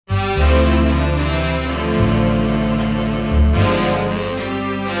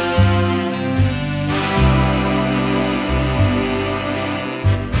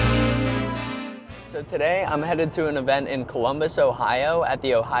Today, I'm headed to an event in Columbus, Ohio at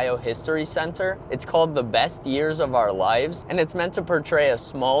the Ohio History Center. It's called The Best Years of Our Lives, and it's meant to portray a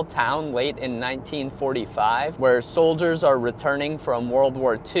small town late in 1945 where soldiers are returning from World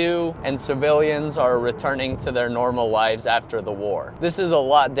War II and civilians are returning to their normal lives after the war. This is a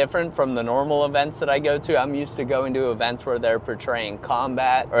lot different from the normal events that I go to. I'm used to going to events where they're portraying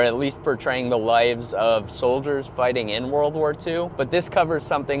combat, or at least portraying the lives of soldiers fighting in World War II, but this covers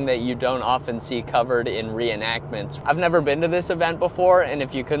something that you don't often see covered in reenactments. I've never been to this event before, and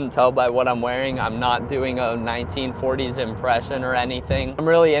if you couldn't tell by what I'm wearing, I'm not doing a 1940s impression or anything. I'm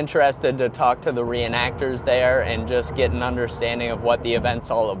really interested to talk to the reenactors there and just get an understanding of what the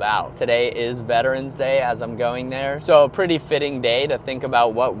event's all about. Today is Veterans Day as I'm going there, so a pretty fitting day to think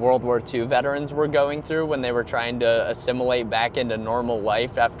about what World War II veterans were going through when they were trying to assimilate back into normal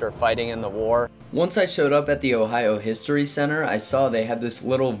life after fighting in the war. Once I showed up at the Ohio History Center, I saw they had this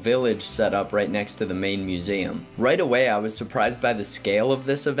little village set up right next to the main museum. Right away, I was surprised by the scale of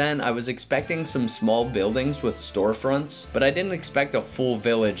this event. I was expecting some small buildings with storefronts, but I didn't expect a full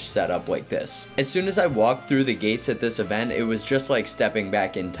village set up like this. As soon as I walked through the gates at this event, it was just like stepping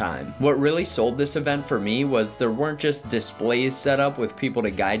back in time. What really sold this event for me was there weren't just displays set up with people to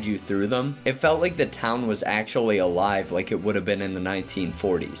guide you through them. It felt like the town was actually alive like it would have been in the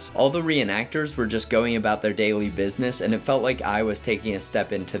 1940s. All the reenactors were just going about their daily business, and it felt like I was taking a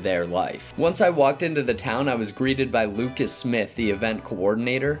step into their life. Once I walked into the town, I was greeted by Lucas Smith, the event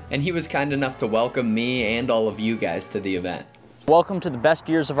coordinator, and he was kind enough to welcome me and all of you guys to the event. Welcome to the best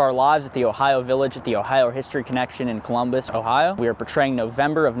years of our lives at the Ohio Village at the Ohio History Connection in Columbus, Ohio. We are portraying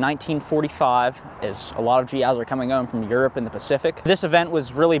November of 1945 as a lot of GIs are coming home from Europe and the Pacific. This event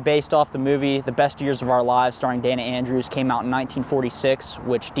was really based off the movie The Best Years of Our Lives starring Dana Andrews, came out in 1946,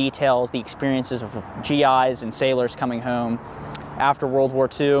 which details the experiences of GIs and sailors coming home after World War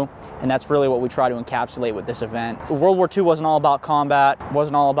II, and that's really what we try to encapsulate with this event. World War II wasn't all about combat,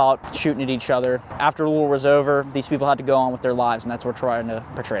 wasn't all about shooting at each other. After the war was over, these people had to go on with their lives, and that's what we're trying to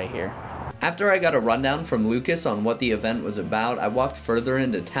portray here. After I got a rundown from Lucas on what the event was about, I walked further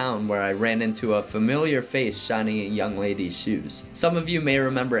into town where I ran into a familiar face shining a young lady's shoes. Some of you may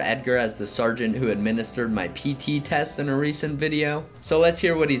remember Edgar as the sergeant who administered my PT test in a recent video. So let's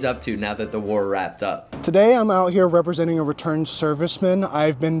hear what he's up to now that the war wrapped up. Today I'm out here representing a returned serviceman.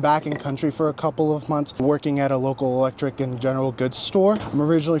 I've been back in country for a couple of months working at a local electric and general goods store. I'm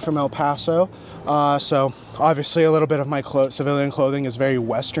originally from El Paso, so obviously a little bit of my civilian clothing is very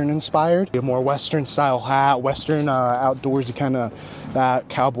Western inspired. A more Western style hat, Western outdoorsy kind of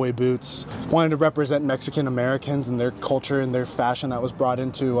cowboy boots. Wanted to represent Mexican Americans and their culture and their fashion that was brought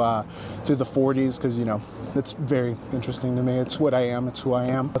into through the 40s, because you know it's very interesting to me. It's what I am, it's who I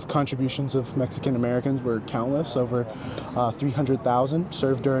am. The contributions of Mexican Americans were countless, over 300,000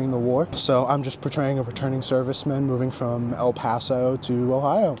 served during the war. So I'm just portraying a returning serviceman moving from El Paso to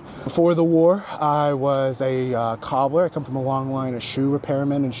Ohio. Before the war, I was a cobbler. I come from a long line of shoe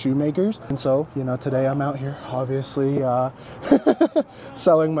repairmen and shoemakers. And so, you know, today I'm out here obviously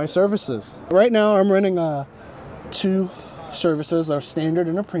selling my services. Right now I'm running two services, are standard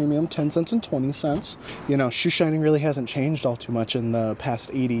and a premium, 10 cents and 20 cents. You know, shoe shining really hasn't changed all too much in the past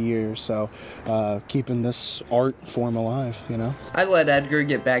 80 years, so keeping this art form alive, you know. I let Edgar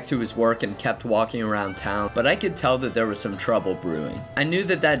get back to his work and kept walking around town, but I could tell that there was some trouble brewing. I knew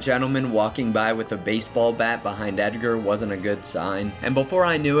that that gentleman walking by with a baseball bat behind Edgar wasn't a good sign, and before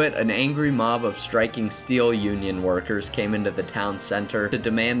I knew it, an angry mob of striking steel union workers came into the town center to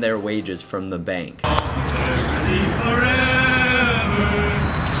demand their wages from the bank.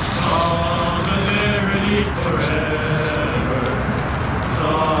 Solidarity forever,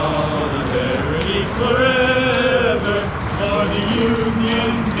 solidarity forever, for the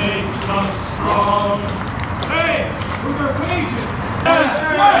Union makes us strong. Hey, where's our wages?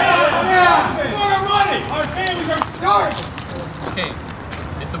 Yeah, where's our money? Our families are starving. Okay,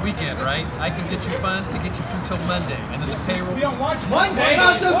 it's the weekend, right? I can get you funds to get you through till Monday, and then the payroll. We don't want you Monday.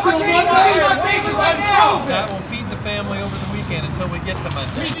 Not just till Monday. Our wages right now. That will feed the family over the weekend until we get to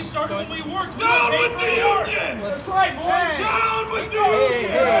Monday. We started when we worked. Down with the union! That's right, boys! Down with the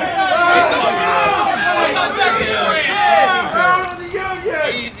union! Down with the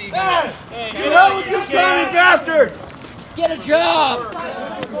union! Easy. Get out with you clowny bastards! Get a job!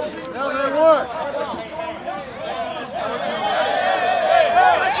 Now they work!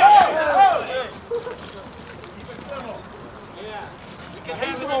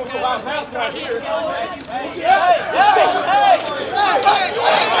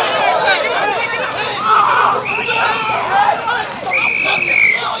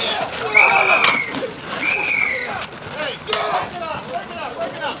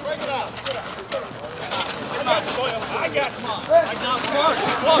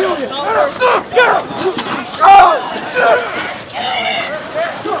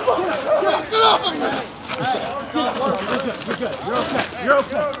 You're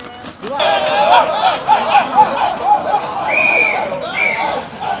okay.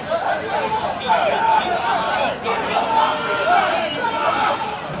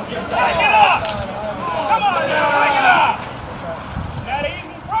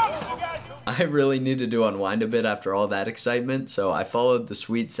 I really needed to unwind a bit after all that excitement, so I followed the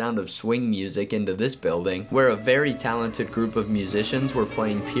sweet sound of swing music into this building, where a very talented group of musicians were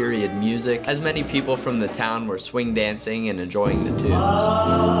playing period music, as many people from the town were swing dancing and enjoying the tunes.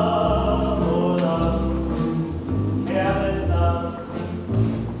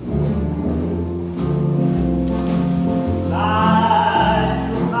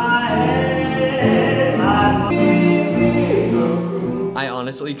 I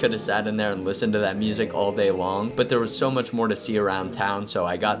honestly could have sat in there and listened to that music all day long, but there was so much more to see around town, so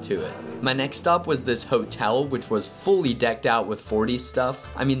I got to it. My next stop was this hotel, which was fully decked out with 40s stuff.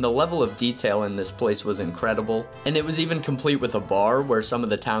 I mean, the level of detail in this place was incredible, and it was even complete with a bar where some of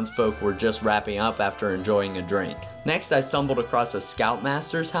the townsfolk were just wrapping up after enjoying a drink. Next, I stumbled across a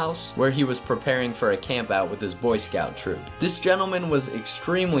scoutmaster's house where he was preparing for a camp out with his Boy Scout troop. This gentleman was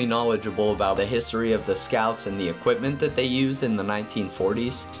extremely knowledgeable about the history of the Scouts and the equipment that they used in the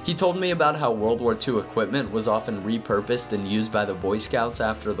 1940s. He told me about how World War II equipment was often repurposed and used by the Boy Scouts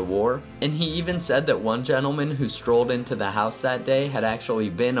after the war. And he even said that one gentleman who strolled into the house that day had actually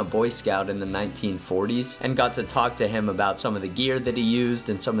been a Boy Scout in the 1940s and got to talk to him about some of the gear that he used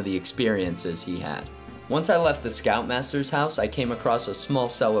and some of the experiences he had. Once I left the Scoutmaster's house, I came across a small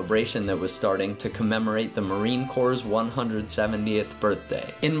celebration that was starting to commemorate the Marine Corps' 170th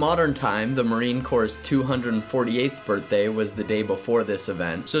birthday. In modern time, the Marine Corps' 248th birthday was the day before this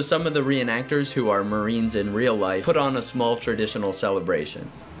event, so some of the reenactors who are Marines in real life put on a small traditional celebration.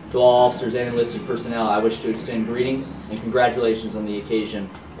 To all officers and enlisted personnel, I wish to extend greetings and congratulations on the occasion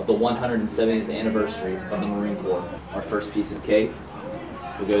of the 170th anniversary of the Marine Corps. Our first piece of cake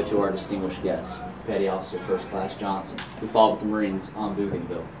will go to our distinguished guest, Petty Officer First Class Johnson, who fought with the Marines on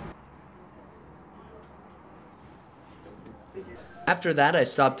Bougainville. After that, I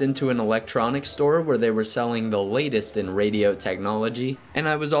stopped into an electronics store where they were selling the latest in radio technology, and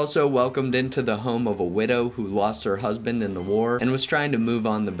I was also welcomed into the home of a widow who lost her husband in the war and was trying to move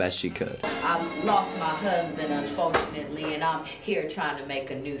on the best she could. I lost my husband, unfortunately, and I'm here trying to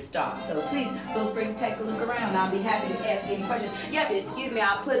make a new start. So please feel free to take a look around. I'll be happy to ask any questions. You have to excuse me,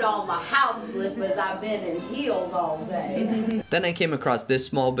 I put on my house slippers. I've been in heels all day. Then I came across this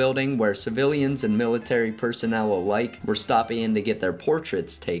small building where civilians and military personnel alike were stopping in to get their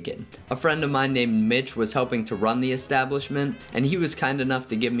portraits taken. A friend of mine named Mitch was helping to run the establishment, and he was kind enough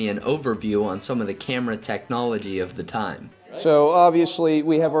to give me an overview on some of the camera technology of the time. So obviously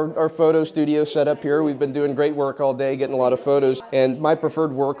we have our photo studio set up here. We've been doing great work all day, getting a lot of photos. And my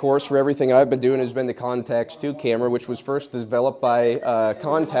preferred workhorse for everything I've been doing has been the Contax 2 camera, which was first developed by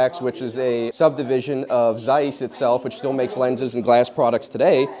Contax, which is a subdivision of Zeiss itself, which still makes lenses and glass products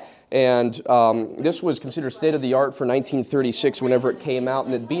today. And this was considered state-of-the-art for 1936 whenever it came out,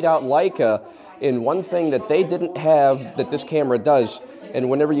 and it beat out Leica in one thing that they didn't have that this camera does. And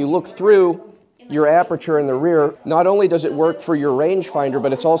whenever you look through your aperture in the rear, not only does it work for your rangefinder,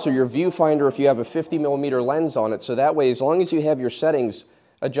 but it's also your viewfinder if you have a 50mm lens on it. So that way, as long as you have your settings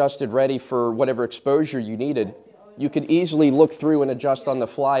adjusted ready for whatever exposure you needed, you could easily look through and adjust on the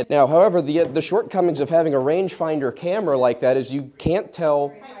fly. Now, however, the shortcomings of having a rangefinder camera like that is you can't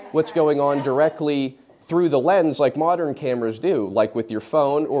tell what's going on directly through the lens like modern cameras do, like with your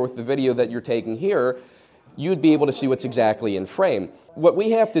phone or with the video that you're taking here. You'd be able to see what's exactly in frame. What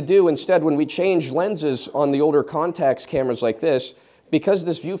we have to do instead when we change lenses on the older Contax cameras like this, because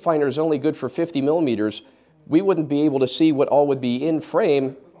this viewfinder is only good for 50mm, we wouldn't be able to see what all would be in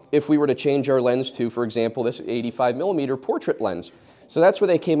frame if we were to change our lens to, for example, this 85mm portrait lens. So that's where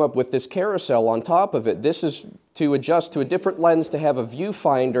they came up with this carousel on top of it. This is to adjust to a different lens to have a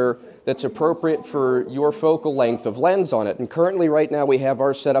viewfinder that's appropriate for your focal length of lens on it. And currently right now we have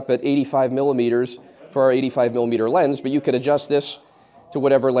ours set up at 85mm for our 85mm lens, but you could adjust this to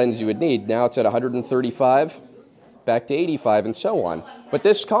whatever lens you would need. Now it's at 135, back to 85, and so on. But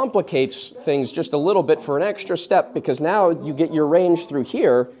this complicates things just a little bit for an extra step, because now you get your range through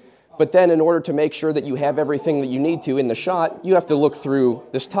here, but then in order to make sure that you have everything that you need to in the shot, you have to look through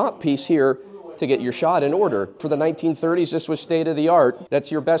this top piece here to get your shot in order. For the 1930s, this was state of the art. That's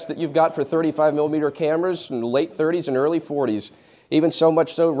your best that you've got for 35mm cameras in the late 30s and early 40s. Even so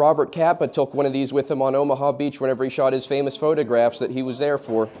much so, Robert Capa took one of these with him on Omaha Beach whenever he shot his famous photographs that he was there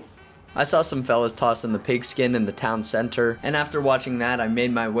for. I saw some fellas tossing the pigskin in the town center, and after watching that I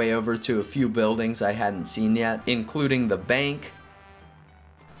made my way over to a few buildings I hadn't seen yet, including the bank,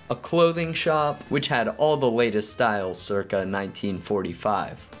 a clothing shop, which had all the latest styles circa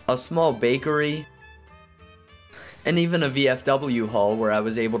 1945, a small bakery, and even a VFW hall where I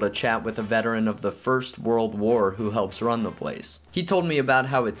was able to chat with a veteran of the First World War who helps run the place. He told me about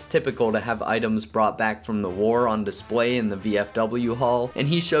how it's typical to have items brought back from the war on display in the VFW hall, and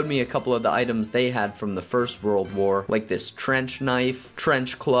he showed me a couple of the items they had from the First World War, like this trench knife,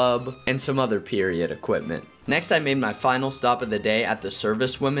 trench club, and some other period equipment. Next, I made my final stop of the day at the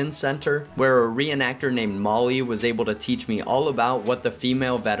Service Women's Center, where a reenactor named Molly was able to teach me all about what the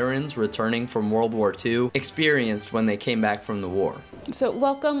female veterans returning from World War II experienced when they came back from the war. So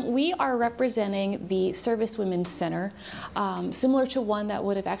welcome. We are representing the Service Women's Center, similar to one that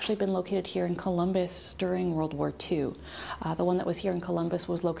would have actually been located here in Columbus during World War II. The one that was here in Columbus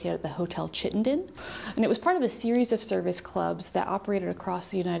was located at the Hotel Chittenden, and it was part of a series of service clubs that operated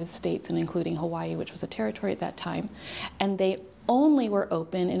across the United States and including Hawaii, which was a territory at that time, and they only were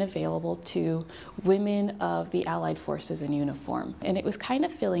open and available to women of the Allied forces in uniform. And it was kind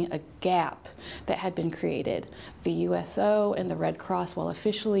of filling a gap that had been created. The USO and the Red Cross, while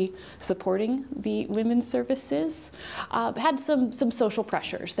officially supporting the women's services, had some social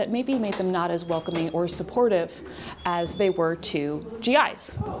pressures that maybe made them not as welcoming or supportive as they were to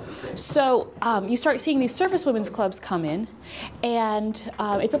GIs. So you start seeing these service women's clubs come in, and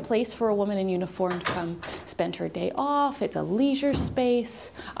it's a place for a woman in uniform to come spend her day off. It's a leisure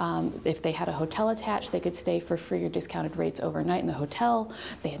space. If they had a hotel attached, they could stay for free or discounted rates overnight in the hotel.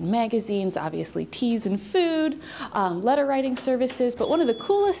 They had magazines, obviously teas and food, letter writing services, but one of the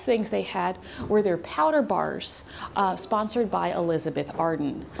coolest things they had were their powder bars, sponsored by Elizabeth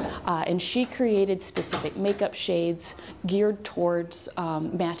Arden. And she created specific makeup shades geared towards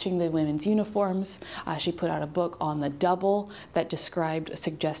matching the women's uniforms. She put out a book on the double that described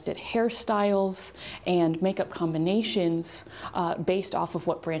suggested hairstyles and makeup combinations based off of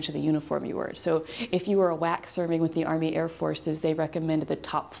what branch of the uniform you were. So if you were a WAC serving with the Army Air Forces, they recommended the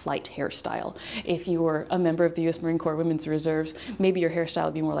top flight hairstyle. If you were a member of the U.S. Marine Corps Women's Reserves, maybe your hairstyle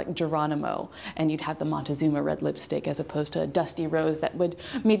would be more like Geronimo, and you'd have the Montezuma red lipstick as opposed to a Dusty Rose that would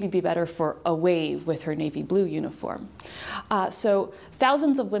maybe be better for a wave with her navy blue uniform. So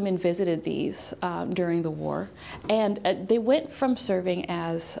thousands of women visited these during the war, and they went from serving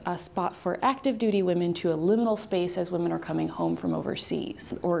as a spot for active duty women to a liminal space as women are coming home from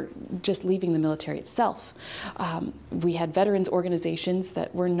overseas or just leaving the military itself. We had veterans organizations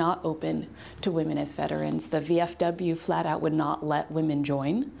that were not open to women as veterans. The VFW flat out would not let women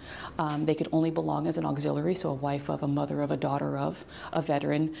join. They could only belong as an auxiliary, so a wife of, a mother of, a daughter of a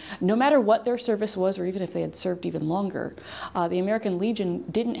veteran, no matter what their service was or even if they had served even longer. The American Legion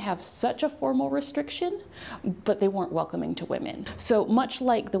didn't have such a formal restriction, but they weren't welcoming to women. So much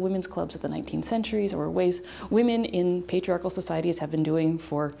like the women's clubs of the 19th centuries, or ways women in patriarchal societies have been doing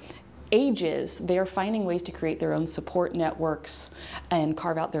for ages, they are finding ways to create their own support networks and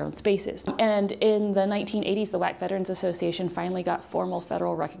carve out their own spaces. And in the 1980s, the WWII Veterans Association finally got formal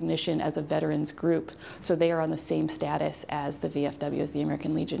federal recognition as a veterans group. So they are on the same status as the VFW, as the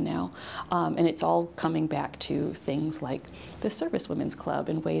American Legion now. And it's all coming back to things like the Service Women's Club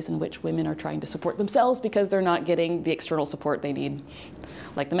and ways in which women are trying to support themselves because they're not getting the external support they need,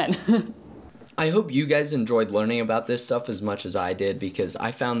 like the men. I hope you guys enjoyed learning about this stuff as much as I did, because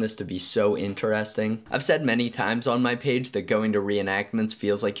I found this to be so interesting. I've said many times on my page that going to reenactments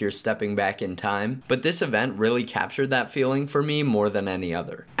feels like you're stepping back in time, but this event really captured that feeling for me more than any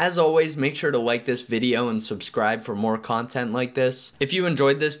other. As always, make sure to like this video and subscribe for more content like this. If you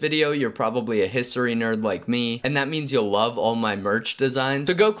enjoyed this video, you're probably a history nerd like me, and that means you'll love all my merch designs.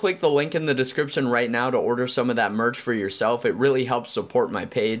 So go click the link in the description right now to order some of that merch for yourself. It really helps support my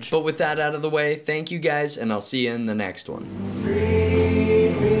page. But with that out of the way, thank you guys, and I'll see you in the next one.